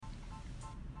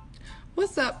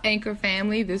What's up, Anchor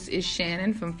family? This is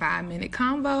Shannon from 5 Minute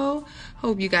Convo.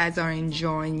 Hope you guys are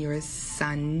enjoying your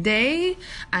Sunday.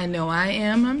 I know I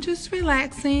am. I'm just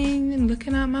relaxing and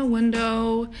looking out my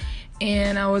window.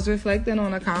 And I was reflecting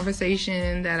on a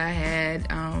conversation that I had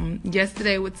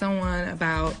yesterday with someone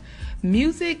about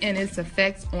music and its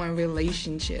effects on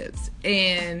relationships.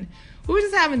 And we were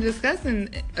just having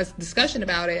a discussion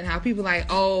about it and how people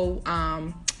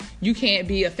you can't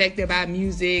be affected by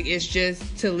music. It's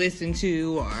just to listen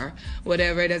to or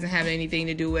whatever. It doesn't have anything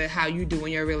to do with how you do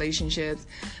in your relationships.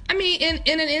 I mean, in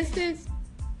an instance,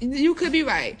 you could be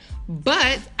right.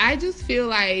 But I just feel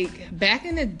like back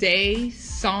in the day,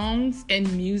 songs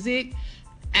and music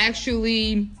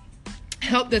actually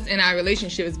helped us in our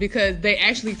relationships because they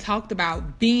actually talked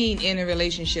about being in a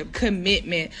relationship,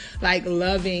 commitment, like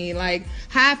loving, like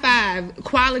high five,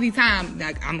 quality time.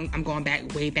 Like I'm going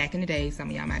way back in the day.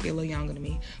 Some of y'all might be a little younger than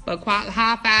me, but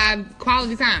high five,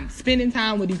 quality time, spending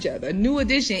time with each other. New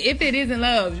edition. If it isn't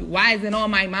love, why is it on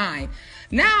my mind?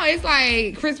 Now it's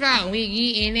like Chris Brown, we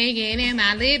eating again in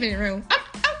my living room.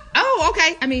 Oh,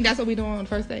 okay. I mean, that's what we doing on the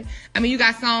first day. I mean, you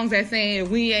got songs that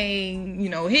saying we ain't,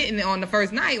 hitting it on the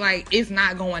first night. Like, it's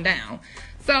not going down.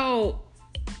 So,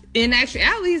 in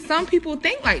actuality, some people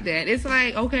think like that. It's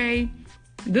like, okay,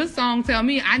 this song tell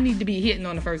me I need to be hitting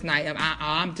on the first night.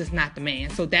 I'm just not the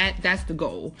man. So that's the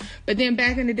goal. But then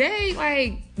back in the day,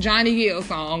 like Johnny Gill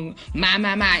song,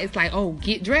 My, it's like, oh,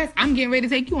 get dressed. I'm getting ready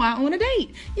to take you out on a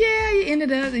date. Yeah, you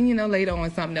ended up and, later on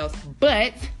something else.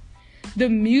 But the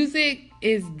music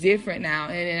is different now,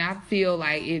 and I feel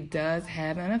like it does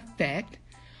have an effect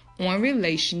on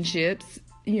relationships,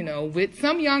 with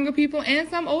some younger people and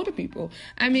some older people.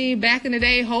 I mean, back in the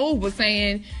day, Hov was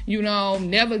saying,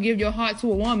 never give your heart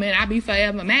to a woman. I'll be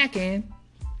forever macking.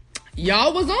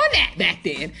 Y'all was on that back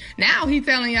then. Now he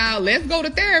telling y'all, let's go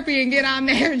to therapy and get our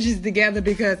marriages together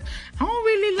because I don't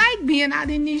really like being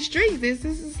out in these streets. This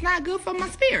is not good for my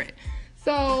spirit.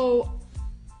 So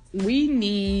we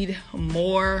need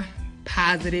more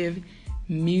positive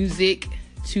music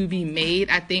to be made.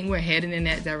 I think we're heading in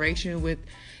that direction with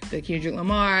the Kendrick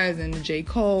Lamars and the J.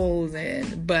 Cole's,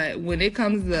 but when it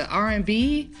comes to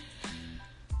R&B,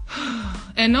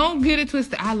 and don't get it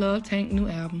twisted, I love Tank's new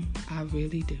album. I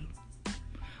really do.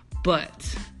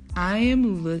 But I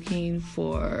am looking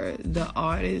for the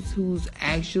artist who's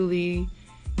actually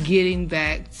getting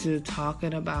back to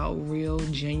talking about real,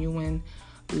 genuine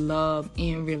love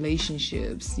in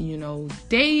relationships,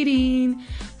 dating,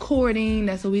 courting,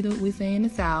 that's what we say in the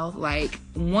South, like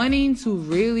wanting to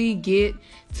really get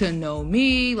to know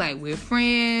me, like we're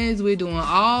friends, we're doing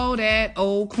all that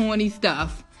old corny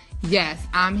stuff. Yes,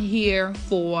 I'm here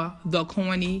for the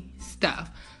corny stuff,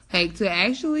 like to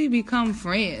actually become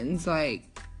friends, like,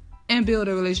 and build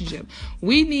a relationship.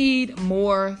 We need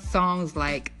more songs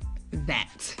like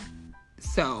that.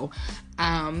 So,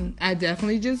 I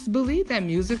definitely just believe that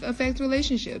music affects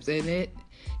relationships, and it,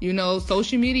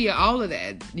 social media, all of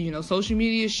that, social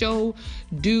media show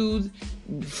dudes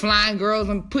flying girls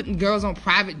and putting girls on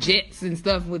private jets and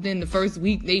stuff within the first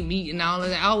week they meet and all of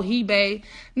that. Oh, he bae.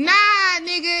 Nah,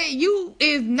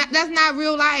 nigga, that's not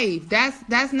real life.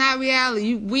 That's not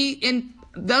reality.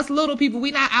 Us little people, we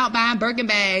not out buying Birkin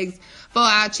bags for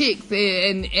our chicks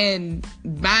and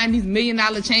buying these $1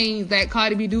 million chains that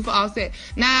Cardi B do for Offset.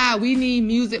 Nah, we need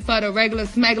music for the regular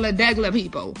smuggler degler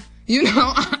people.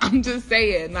 I'm just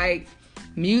saying, like,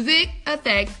 music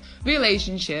affects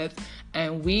relationships,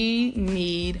 and we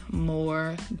need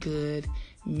more good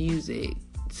music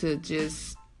to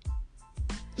just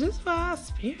for our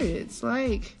spirits.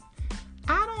 Like,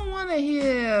 I don't want to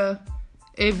hear,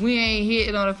 if we ain't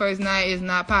hitting on the first night, it's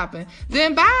not popping.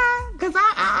 Then bye, because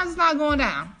it's not going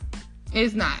down.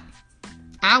 It's not.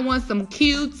 I want some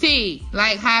QT,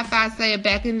 like Hi-Fi said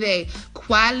back in the day.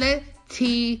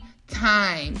 Quality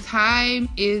time. Time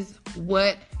is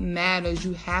what matters.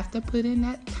 You have to put in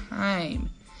that time.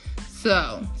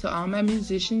 So, to all my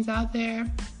musicians out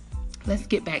there, let's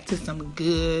get back to some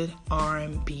good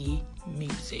R&B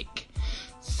music.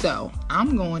 So,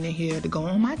 I'm going in here to go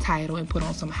on my title and put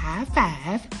on some High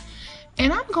Five.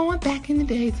 And I'm going back in the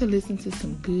day to listen to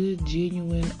some good,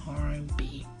 genuine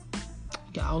R&B.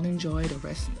 Y'all enjoy the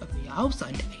rest of y'all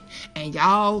Sunday. And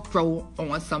y'all throw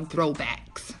on some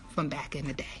throwbacks from back in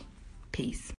the day. Peace.